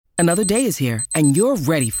Another day is here, and you're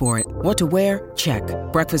ready for it. What to wear? Check.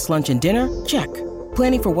 Breakfast, lunch, and dinner? Check.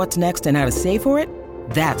 Planning for what's next and how to save for it?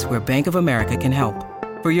 That's where Bank of America can help.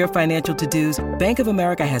 For your financial to-dos, Bank of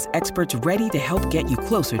America has experts ready to help get you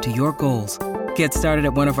closer to your goals. Get started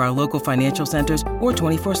at one of our local financial centers or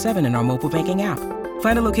 24/7 in our mobile banking app.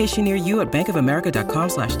 Find a location near you at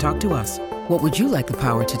bankofamerica.com/talktous. What would you like the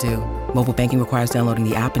power to do? Mobile banking requires downloading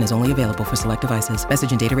the app and is only available for select devices.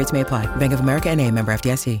 Message and data rates may apply. Bank of America N.A., member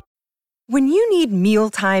FDIC. When you need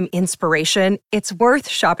mealtime inspiration, it's worth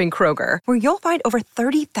shopping Kroger, where you'll find over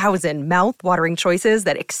 30,000 mouth-watering choices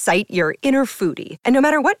that excite your inner foodie. And no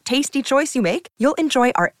matter what tasty choice you make, you'll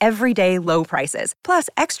enjoy our everyday low prices, plus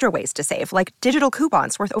extra ways to save, like digital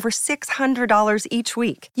coupons worth over $600 each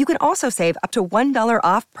week. You can also save up to $1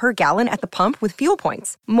 off per gallon at the pump with fuel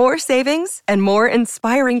points. More savings and more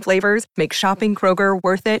inspiring flavors make shopping Kroger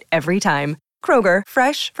worth it every time. Kroger,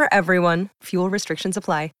 fresh for everyone. Fuel restrictions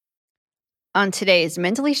apply. On today's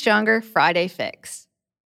Mentally Stronger Friday Fix.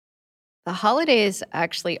 The holidays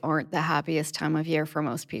actually aren't the happiest time of year for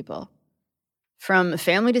most people. From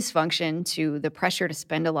family dysfunction to the pressure to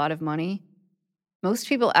spend a lot of money, most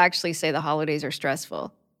people actually say the holidays are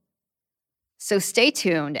stressful. So stay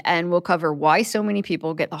tuned and we'll cover why so many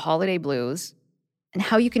people get the holiday blues and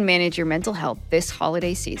how you can manage your mental health this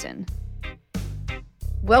holiday season.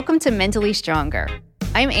 Welcome to Mentally Stronger.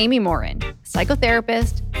 I'm Amy Morin,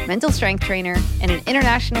 psychotherapist, mental strength trainer, and an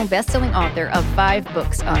international best-selling author of 5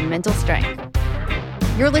 books on mental strength.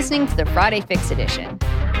 You're listening to the Friday Fix edition.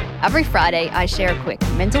 Every Friday, I share a quick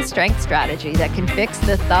mental strength strategy that can fix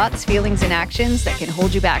the thoughts, feelings, and actions that can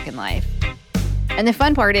hold you back in life. And the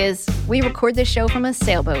fun part is, we record this show from a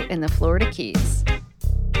sailboat in the Florida Keys.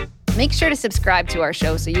 Make sure to subscribe to our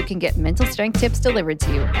show so you can get mental strength tips delivered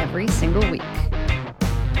to you every single week.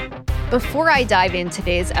 Before I dive into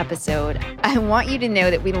today's episode, I want you to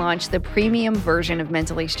know that we launched the premium version of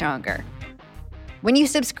Mentally Stronger. When you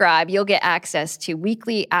subscribe, you'll get access to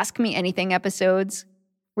weekly Ask Me Anything episodes,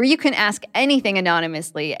 where you can ask anything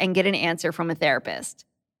anonymously and get an answer from a therapist.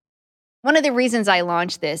 One of the reasons I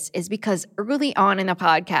launched this is because early on in the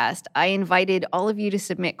podcast, I invited all of you to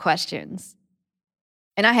submit questions.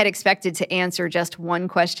 And I had expected to answer just one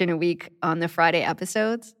question a week on the Friday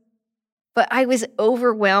episodes. But I was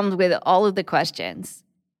overwhelmed with all of the questions.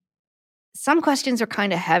 Some questions are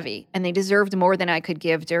kind of heavy, and they deserved more than I could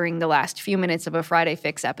give during the last few minutes of a Friday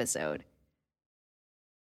Fix episode.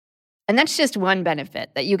 And that's just one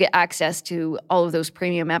benefit, that you get access to all of those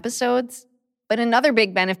premium episodes. But another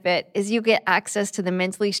big benefit is you get access to the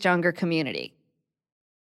Mentally Stronger community.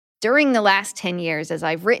 During the last 10 years, as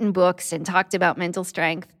I've written books and talked about mental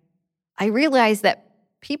strength, I realized that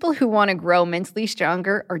people who want to grow mentally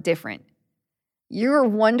stronger are different. You're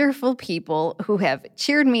wonderful people who have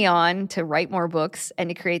cheered me on to write more books and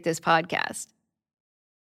to create this podcast.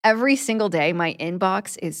 Every single day, my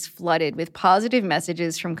inbox is flooded with positive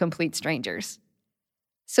messages from complete strangers.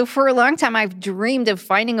 So for a long time, I've dreamed of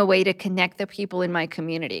finding a way to connect the people in my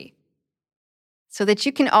community so that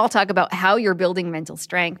you can all talk about how you're building mental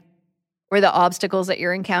strength or the obstacles that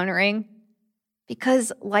you're encountering,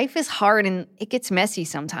 because life is hard and it gets messy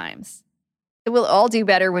sometimes. We'll all do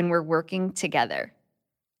better when we're working together.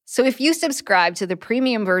 So if you subscribe to the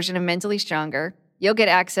premium version of Mentally Stronger, you'll get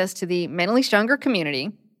access to the Mentally Stronger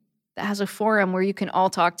community that has a forum where you can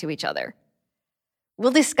all talk to each other.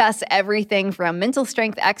 We'll discuss everything from mental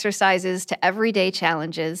strength exercises to everyday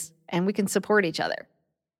challenges, and we can support each other.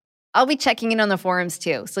 I'll be checking in on the forums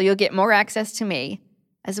too, so you'll get more access to me,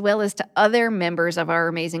 as well as to other members of our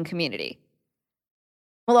amazing community.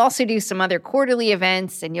 We'll also do some other quarterly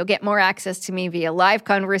events, and you'll get more access to me via live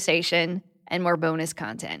conversation and more bonus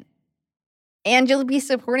content. And you'll be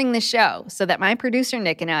supporting the show so that my producer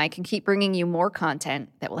Nick and I can keep bringing you more content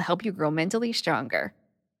that will help you grow mentally stronger.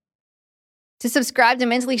 To subscribe to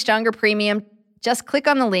Mentally Stronger Premium, just click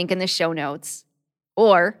on the link in the show notes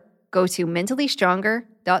or go to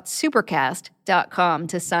mentallystronger.supercast.com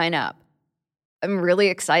to sign up. I'm really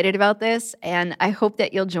excited about this, and I hope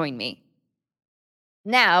that you'll join me.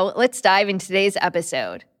 Now, let's dive into today's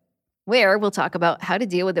episode, where we'll talk about how to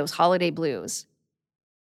deal with those holiday blues.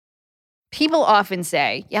 People often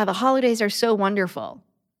say, yeah, the holidays are so wonderful,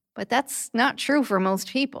 but that's not true for most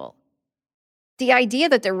people. The idea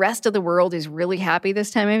that the rest of the world is really happy this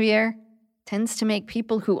time of year tends to make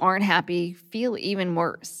people who aren't happy feel even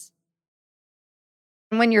worse.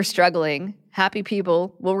 And when you're struggling, happy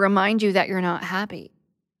people will remind you that you're not happy.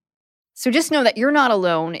 So just know that you're not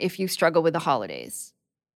alone if you struggle with the holidays.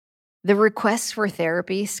 The requests for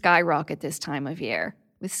therapy skyrocket this time of year,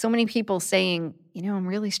 with so many people saying, I'm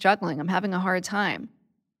really struggling. I'm having a hard time.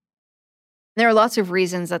 There are lots of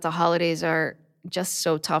reasons that the holidays are just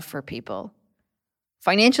so tough for people.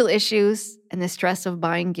 Financial issues and the stress of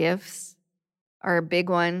buying gifts are a big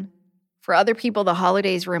one. For other people, the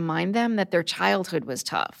holidays remind them that their childhood was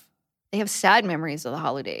tough. They have sad memories of the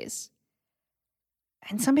holidays.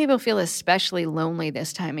 And some people feel especially lonely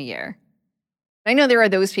this time of year. I know there are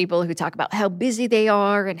those people who talk about how busy they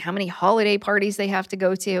are and how many holiday parties they have to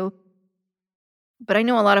go to. But I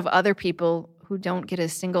know a lot of other people who don't get a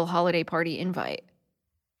single holiday party invite.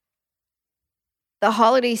 The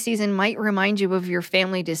holiday season might remind you of your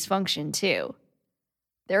family dysfunction, too.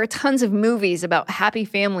 There are tons of movies about happy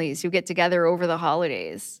families who get together over the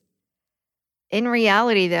holidays. In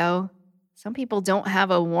reality, though, some people don't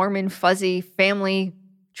have a warm and fuzzy family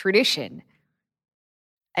tradition.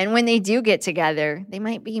 And when they do get together, they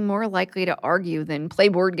might be more likely to argue than play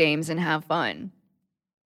board games and have fun.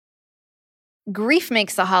 Grief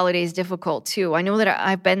makes the holidays difficult, too. I know that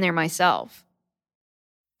I've been there myself.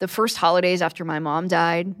 The first holidays after my mom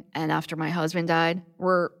died and after my husband died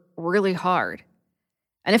were really hard.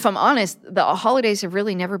 And if I'm honest, the holidays have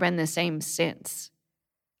really never been the same since.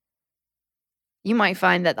 You might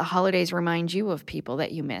find that the holidays remind you of people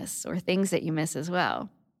that you miss or things that you miss as well.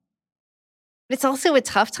 But it's also a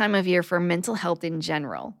tough time of year for mental health in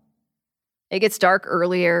general. It gets dark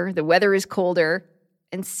earlier, the weather is colder,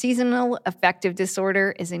 and seasonal affective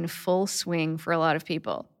disorder is in full swing for a lot of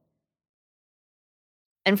people.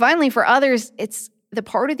 And finally, for others, it's the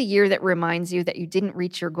part of the year that reminds you that you didn't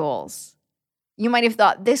reach your goals. You might have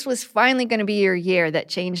thought this was finally going to be your year that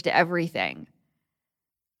changed everything.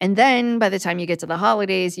 And then by the time you get to the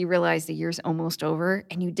holidays, you realize the year's almost over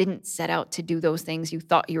and you didn't set out to do those things you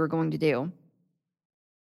thought you were going to do.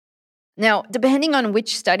 Now, depending on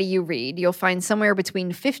which study you read, you'll find somewhere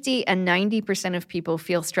between 50 and 90% of people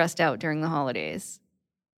feel stressed out during the holidays.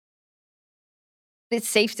 It's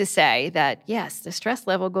safe to say that, yes, the stress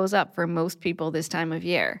level goes up for most people this time of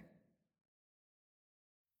year.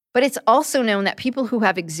 But it's also known that people who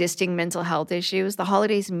have existing mental health issues, the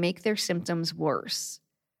holidays make their symptoms worse.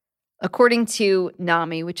 According to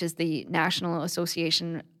NAMI, which is the National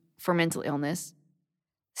Association for Mental Illness,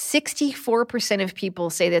 64% of people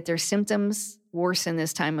say that their symptoms worsen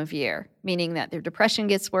this time of year, meaning that their depression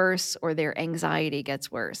gets worse or their anxiety gets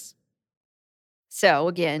worse. So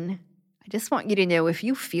again, I just want you to know if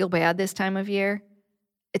you feel bad this time of year,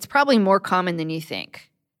 it's probably more common than you think.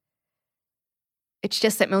 It's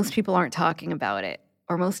just that most people aren't talking about it,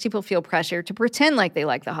 or most people feel pressure to pretend like they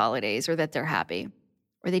like the holidays or that they're happy,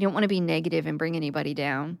 or they don't want to be negative and bring anybody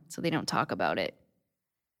down, so they don't talk about it.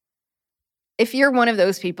 If you're one of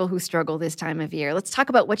those people who struggle this time of year, let's talk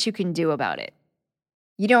about what you can do about it.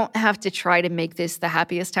 You don't have to try to make this the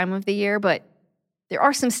happiest time of the year, but there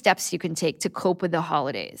are some steps you can take to cope with the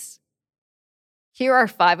holidays. Here are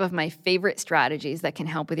 5 of my favorite strategies that can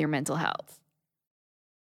help with your mental health.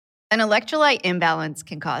 An electrolyte imbalance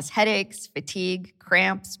can cause headaches, fatigue,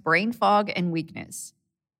 cramps, brain fog, and weakness.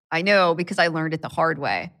 I know because I learned it the hard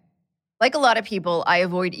way. Like a lot of people, I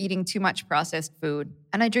avoid eating too much processed food,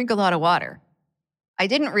 and I drink a lot of water. I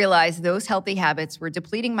didn't realize those healthy habits were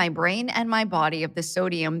depleting my brain and my body of the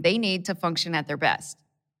sodium they need to function at their best.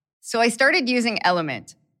 So I started using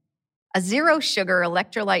Element, a zero-sugar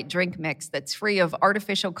electrolyte drink mix that's free of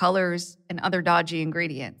artificial colors and other dodgy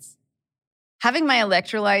ingredients. Having my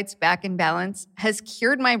electrolytes back in balance has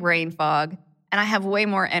cured my brain fog, and I have way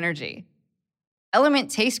more energy.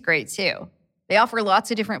 Element tastes great, too. They offer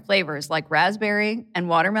lots of different flavors like raspberry and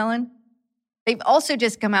watermelon. They've also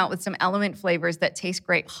just come out with some Element flavors that taste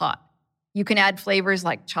great hot. You can add flavors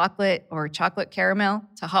like chocolate or chocolate caramel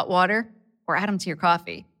to hot water or add them to your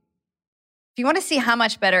coffee. If you want to see how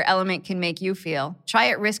much better Element can make you feel, try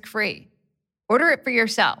it risk-free. Order it for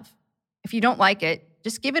yourself. If you don't like it,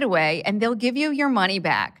 just give it away and they'll give you your money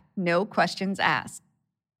back. No questions asked.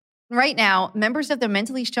 Right now, members of the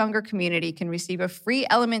Mentally Stronger community can receive a free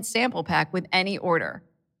Element sample pack with any order.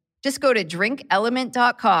 Just go to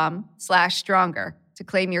drinkelement.com/stronger to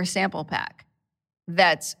claim your sample pack.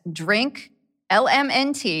 That's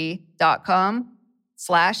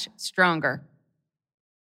drinkelement.com/stronger.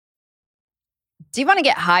 Do you want to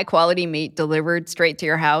get high quality meat delivered straight to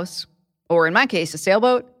your house? Or in my case, a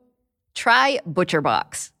sailboat? Try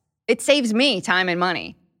ButcherBox. It saves me time and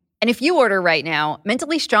money. And if you order right now,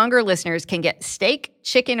 Mentally Stronger listeners can get steak,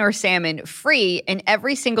 chicken, or salmon free in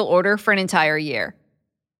every single order for an entire year.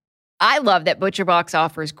 I love that ButcherBox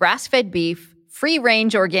offers grass-fed beef,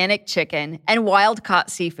 free-range organic chicken, and wild-caught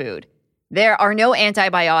seafood. There are no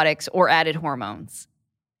antibiotics or added hormones.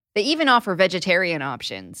 They even offer vegetarian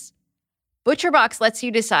options. ButcherBox lets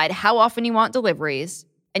you decide how often you want deliveries,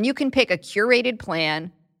 and you can pick a curated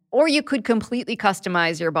plan or you could completely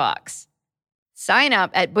customize your box. Sign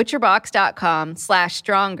up at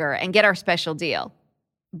butcherbox.com/stronger and get our special deal.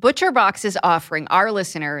 ButcherBox is offering our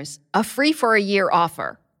listeners a free for a year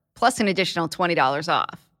offer, plus an additional $20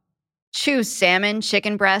 off. Choose salmon,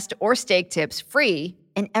 chicken breast, or steak tips free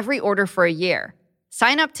in every order for a year.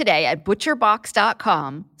 Sign up today at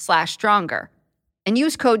butcherbox.com/stronger and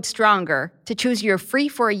use code STRONGER to choose your free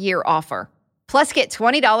for a year offer. Plus, get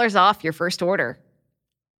 $20 off your first order.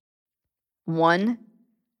 1.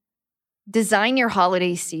 Design your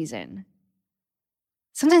holiday season.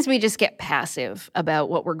 Sometimes we just get passive about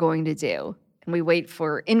what we're going to do, and we wait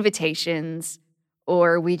for invitations,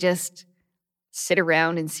 or we just sit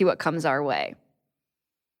around and see what comes our way.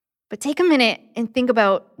 But take a minute and think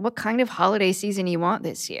about what kind of holiday season you want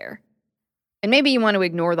this year. And maybe you want to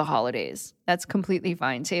ignore the holidays. That's completely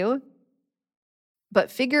fine too.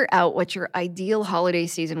 But figure out what your ideal holiday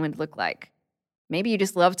season would look like. Maybe you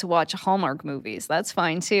just love to watch Hallmark movies. That's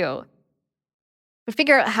fine too. But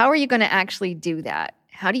figure out, how are you going to actually do that?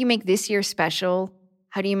 How do you make this year special?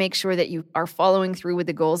 How do you make sure that you are following through with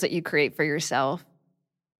the goals that you create for yourself?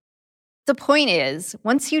 The point is,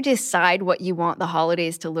 once you decide what you want the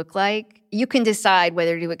holidays to look like, you can decide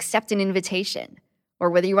whether to accept an invitation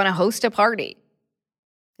or whether you want to host a party.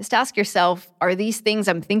 Just ask yourself, are these things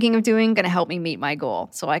I'm thinking of doing going to help me meet my goal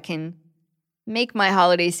so I can make my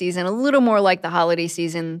holiday season a little more like the holiday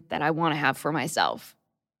season that I want to have for myself?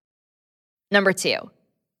 Number 2,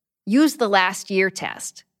 use the last year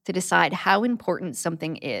test to decide how important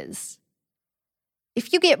something is.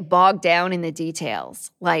 If you get bogged down in the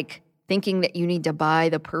details, like thinking that you need to buy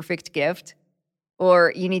the perfect gift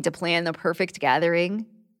or you need to plan the perfect gathering,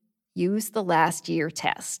 use the last year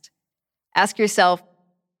test. Ask yourself,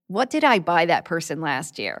 what did I buy that person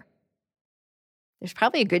last year? There's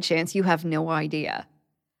probably a good chance you have no idea.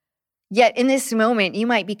 Yet in this moment, you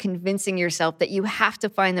might be convincing yourself that you have to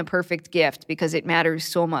find the perfect gift because it matters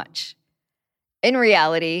so much. In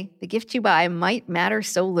reality, the gift you buy might matter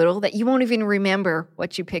so little that you won't even remember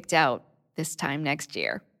what you picked out this time next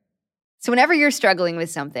year. So whenever you're struggling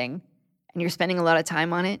with something and you're spending a lot of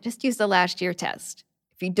time on it, just use the last year test.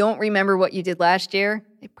 If you don't remember what you did last year,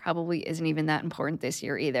 it probably isn't even that important this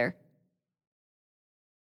year either.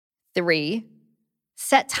 3,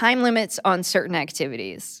 set time limits on certain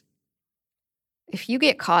activities. If you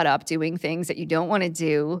get caught up doing things that you don't want to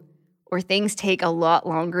do, or things take a lot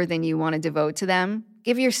longer than you want to devote to them,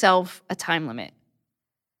 give yourself a time limit.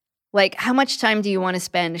 Like, how much time do you want to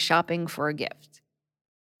spend shopping for a gift?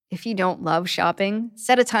 If you don't love shopping,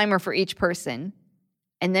 set a timer for each person.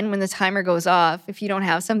 And then when the timer goes off, if you don't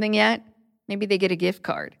have something yet, maybe they get a gift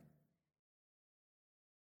card.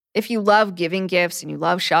 If you love giving gifts and you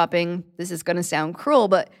love shopping, this is going to sound cruel,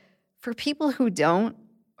 but for people who don't,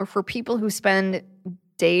 or for people who spend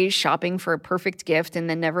days shopping for a perfect gift and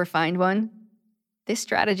then never find one, this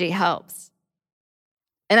strategy helps.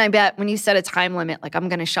 And I bet when you set a time limit, like I'm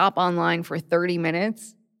going to shop online for 30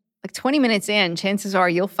 minutes, like 20 minutes in, chances are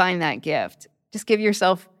you'll find that gift. Just give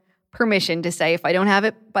yourself permission to say, if I don't have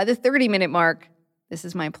it by the 30-minute mark, this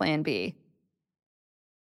is my plan B.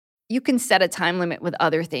 You can set a time limit with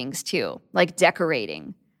other things too, like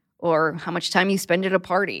decorating or how much time you spend at a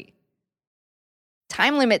party.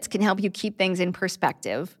 Time limits can help you keep things in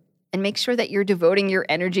perspective and make sure that you're devoting your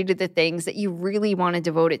energy to the things that you really want to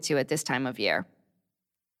devote it to at this time of year.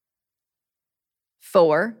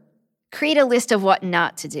 4, create a list of what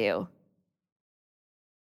not to do.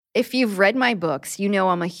 If you've read my books, you know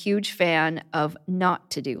I'm a huge fan of not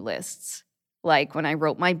to-do lists. Like when I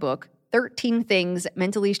wrote my book, 13 Things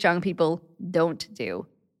Mentally Strong People Don't Do.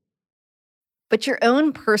 But your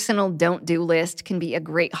own personal don't-do list can be a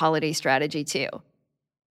great holiday strategy too.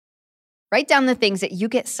 Write down the things that you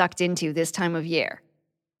get sucked into this time of year,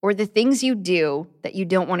 or the things you do that you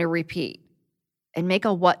don't want to repeat, and make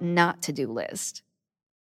a what not to do list.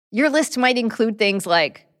 Your list might include things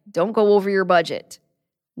like, don't go over your budget,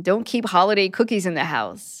 don't keep holiday cookies in the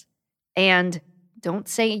house, and don't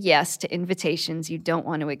say yes to invitations you don't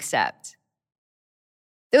want to accept.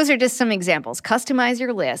 Those are just some examples. Customize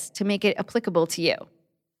your list to make it applicable to you.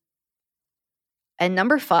 And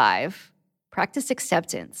number 5, practice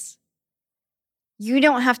acceptance. You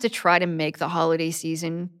don't have to try to make the holiday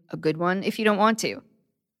season a good one if you don't want to.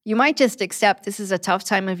 You might just accept this is a tough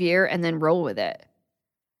time of year and then roll with it.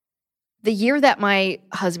 The year that my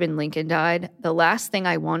husband Lincoln died, the last thing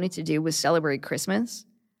I wanted to do was celebrate Christmas.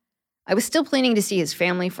 I was still planning to see his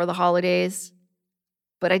family for the holidays,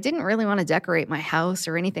 but I didn't really want to decorate my house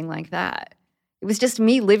or anything like that. It was just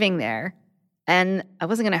me living there, and I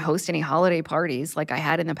wasn't going to host any holiday parties like I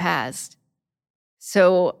had in the past.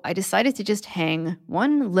 So I decided to just hang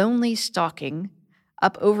one lonely stocking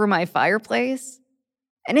up over my fireplace.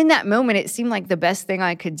 And in that moment, it seemed like the best thing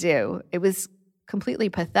I could do. It was completely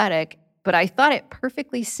pathetic, but I thought it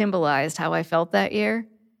perfectly symbolized how I felt that year.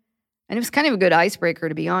 And it was kind of a good icebreaker,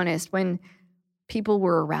 to be honest. When people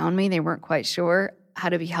were around me, they weren't quite sure how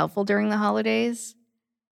to be helpful during the holidays.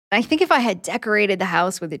 I think if I had decorated the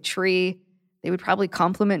house with a tree, they would probably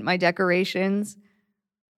compliment my decorations.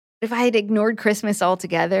 If I had ignored Christmas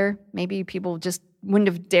altogether, maybe people just wouldn't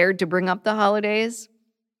have dared to bring up the holidays.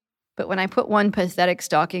 But when I put one pathetic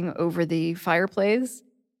stocking over the fireplace,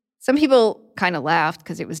 some people kind of laughed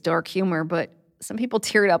because it was dark humor, but some people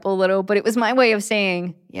teared up a little. But it was my way of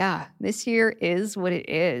saying, yeah, this year is what it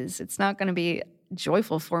is. It's not going to be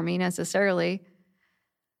joyful for me necessarily.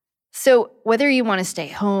 So whether you want to stay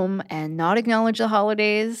home and not acknowledge the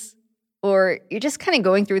holidays, or you're just kind of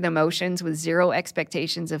going through the motions with zero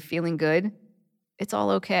expectations of feeling good, it's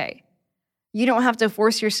all okay. You don't have to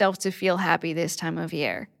force yourself to feel happy this time of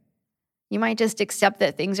year. You might just accept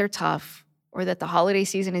that things are tough or that the holiday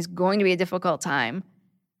season is going to be a difficult time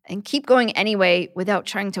and keep going anyway without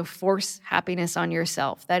trying to force happiness on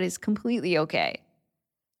yourself. That is completely okay.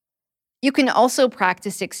 You can also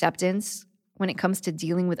practice acceptance when it comes to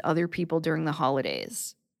dealing with other people during the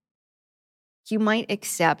holidays. You might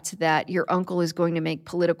accept that your uncle is going to make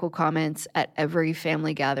political comments at every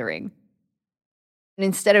family gathering. And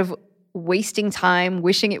instead of wasting time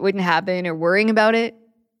wishing it wouldn't happen or worrying about it,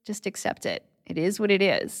 just accept it. It is what it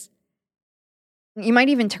is. You might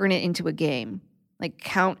even turn it into a game, like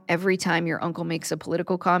count every time your uncle makes a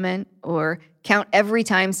political comment or count every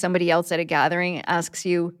time somebody else at a gathering asks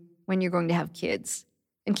you when you're going to have kids,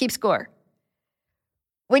 and keep score.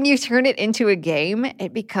 When you turn it into a game,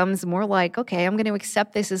 it becomes more like, okay, I'm going to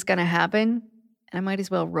accept this is going to happen, and I might as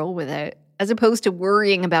well roll with it, as opposed to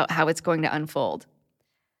worrying about how it's going to unfold.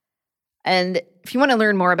 And if you want to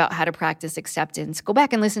learn more about how to practice acceptance, go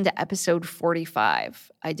back and listen to episode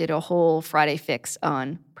 45. I did a whole Friday fix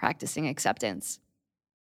on practicing acceptance.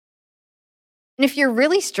 And if you're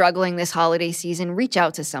really struggling this holiday season, reach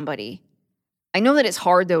out to somebody. I know that it's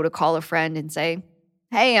hard, though, to call a friend and say,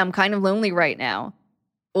 hey, I'm kind of lonely right now.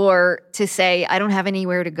 Or to say, I don't have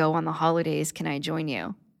anywhere to go on the holidays. Can I join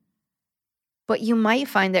you? But you might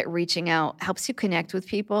find that reaching out helps you connect with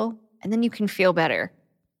people, and then you can feel better.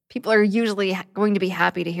 People are usually going to be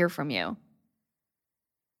happy to hear from you.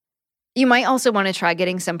 You might also want to try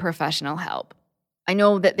getting some professional help. I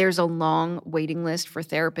know that there's a long waiting list for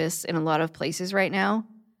therapists in a lot of places right now,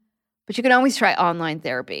 but you can always try online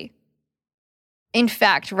therapy. In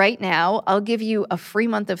fact, right now, I'll give you a free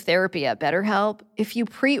month of therapy at BetterHelp if you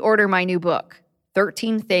pre-order my new book,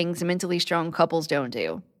 13 Things Mentally Strong Couples Don't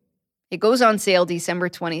Do. It goes on sale December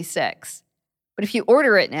 26th. But if you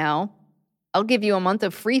order it now, I'll give you a month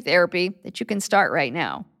of free therapy that you can start right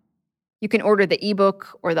now. You can order the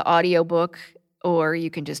ebook or the audiobook, or you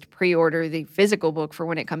can just pre-order the physical book for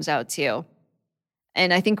when it comes out too.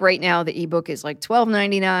 And I think right now the ebook is like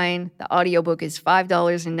 $12.99. The audiobook is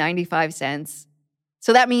 $5.95.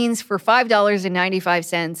 So that means for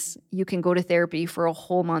 $5.95, you can go to therapy for a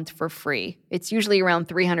whole month for free. It's usually around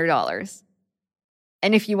 $300.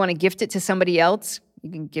 And if you want to gift it to somebody else, you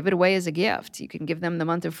can give it away as a gift. You can give them the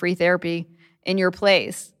month of free therapy in your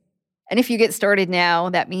place. And if you get started now,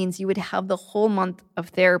 that means you would have the whole month of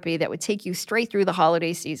therapy that would take you straight through the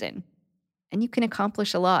holiday season. And you can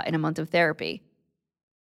accomplish a lot in a month of therapy.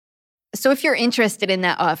 So if you're interested in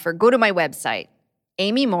that offer, go to my website,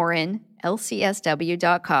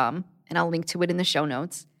 amymorinlcsw.com, and I'll link to it in the show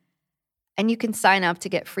notes. And you can sign up to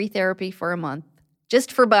get free therapy for a month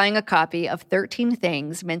just for buying a copy of 13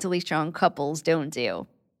 Things Mentally Strong Couples Don't Do.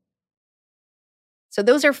 So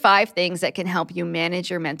those are 5 things that can help you manage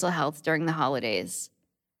your mental health during the holidays.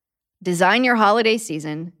 Design your holiday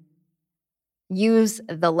season. Use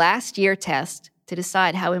the last year test to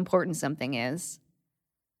decide how important something is.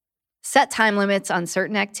 Set time limits on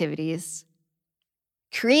certain activities.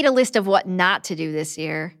 Create a list of what not to do this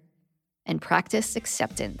year. And practice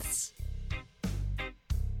acceptance.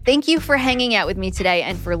 Thank you for hanging out with me today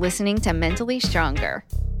and for listening to Mentally Stronger.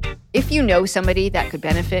 If you know somebody that could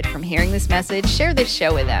benefit from hearing this message, share this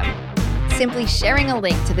show with them. Simply sharing a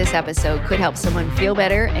link to this episode could help someone feel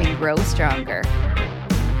better and grow stronger.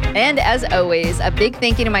 And as always, a big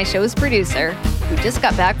thank you to my show's producer, who just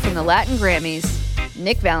got back from the Latin Grammys,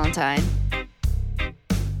 Nick Valentine.